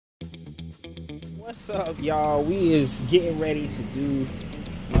What's up, y'all? We is getting ready to do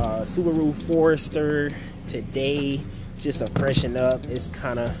Subaru Forester today. Just a freshen up. It's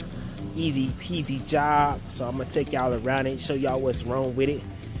kind of easy peasy job, so I'm gonna take y'all around it, show y'all what's wrong with it,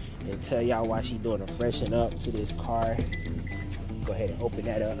 and tell y'all why she doing a freshen up to this car. Go ahead and open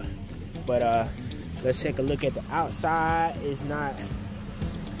that up. But let's take a look at the outside. It's not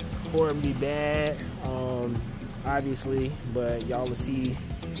horribly bad, obviously, but y'all will see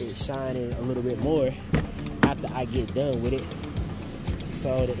it shining a little bit more after I get done with it.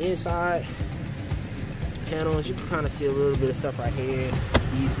 So the inside panels, you can kind of see a little bit of stuff right here.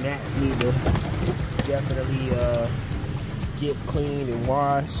 These mats need to definitely get cleaned and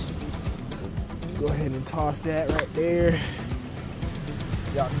washed. Go ahead and toss that right there.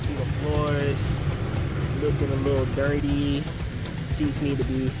 Y'all can see the floors looking a little dirty. Seats need to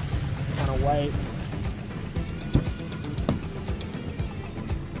be kind of white.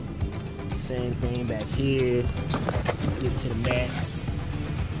 Same thing back here. Get to the mats.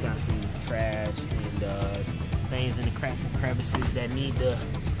 Got some trash and things in the cracks and crevices that need to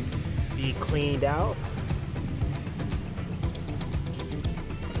be cleaned out.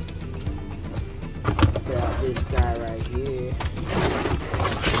 Got this guy right here.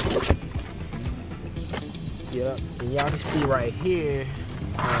 Yep, and y'all can see right here,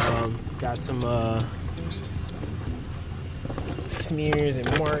 got some smears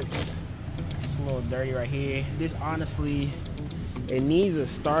and marks. It's a little dirty right here. This honestly, it needs a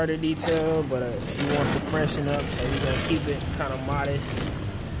starter detail, but she wants to freshen up, so we're gonna keep it kind of modest.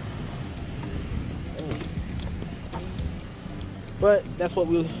 But that's what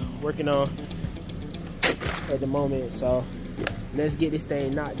we're working on at the moment, so let's get this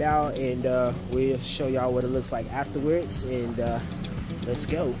thing knocked out, and we'll show y'all what it looks like afterwards, and let's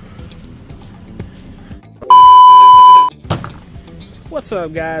go. What's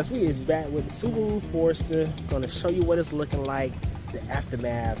up, guys? We is back with the Subaru Forester. Gonna show you what it's looking like, the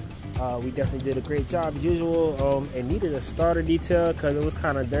aftermath. We definitely did a great job as usual. It needed a starter detail because it was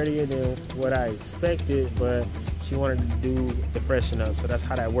kind of dirtier than what I expected, but she wanted to do the freshen up, so that's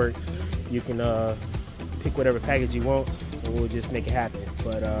how that works. You can pick whatever package you want, and we'll just make it happen.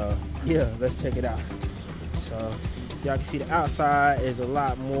 But yeah, let's check it out. So y'all can see the outside is a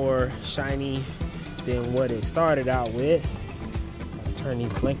lot more shiny than what it started out with. I'll turn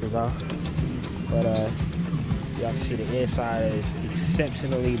these blinkers off, but y'all can see the inside is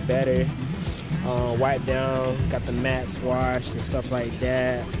exceptionally better. Wiped down, got the mats washed and stuff like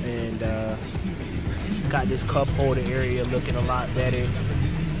that, and got this cup holder area looking a lot better.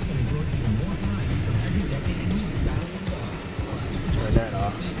 Turn that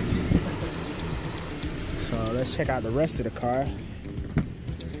off. So let's check out the rest of the car.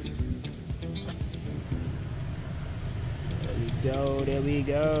 There we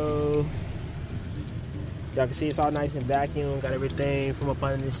go. Y'all can see it's all nice and vacuum. Got everything from up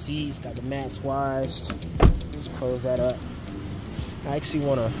under the seats. Got the mats washed. Let's close that up. I actually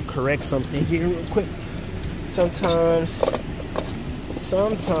want to correct something here real quick. Sometimes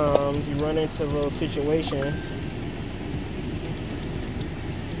you run into little situations.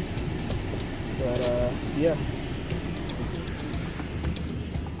 But yeah.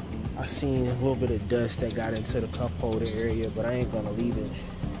 I seen a little bit of dust that got into the cup holder area, but I ain't gonna leave it.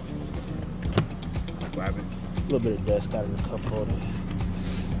 A little bit of dust got in the cup holder.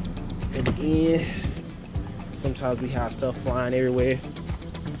 At the end, sometimes we have stuff flying everywhere,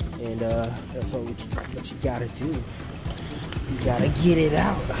 and that's what you gotta do. You gotta get it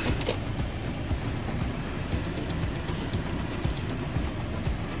out.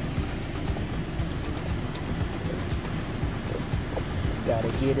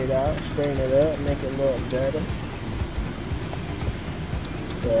 Gotta get it out, straighten it up, make it look better.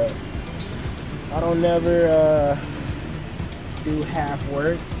 But I don't never do half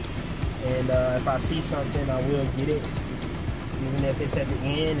work, and if I see something, I will get it, even if it's at the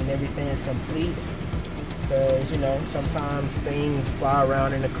end and everything is complete. Because, you know, sometimes things fly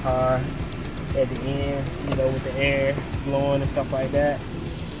around in the car at the end, you know, with the air blowing and stuff like that,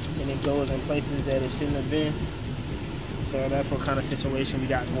 and it goes in places that it shouldn't have been. So that's what kind of situation we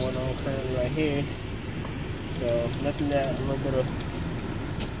got going on currently right here. So nothing that a little bit of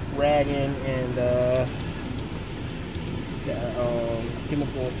ragging and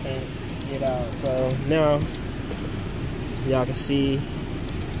chemicals can't get out. So now y'all can see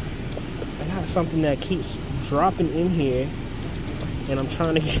I got something that keeps dropping in here, and I'm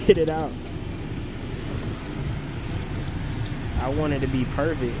trying to get it out. I want it to be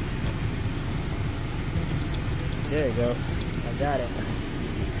perfect. There you go. I got it.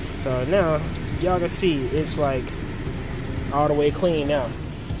 So now y'all can see it's like all the way clean now.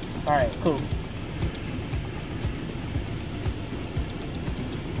 All right, cool.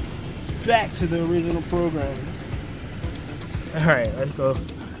 back to the original program. All right, let's go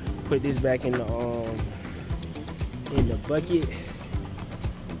put this back in the bucket.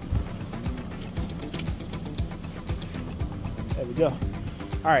 There we go.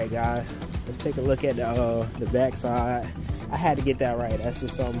 All right, guys, let's take a look at the back side. I had to get that right. That's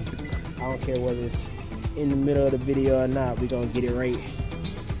just something. I don't care whether it's in the middle of the video or not. We're gonna get it right.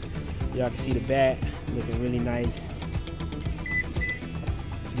 Y'all can see the back looking really nice.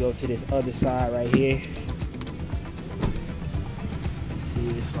 Let's go to this other side right here. See,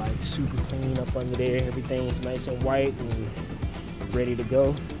 it's like super clean up under there. Everything's nice and white and ready to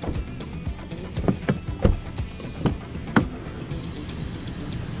go.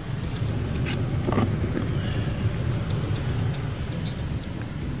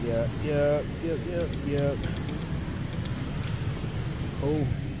 Yep. Oh,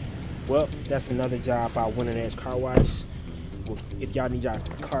 well, that's another job by Edge Carwash. If y'all need y'all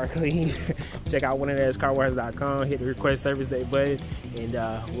car clean, check out edgecarwash.com. Hit the request service day button, and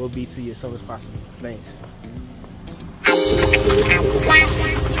we'll be to you as soon as possible. Thanks.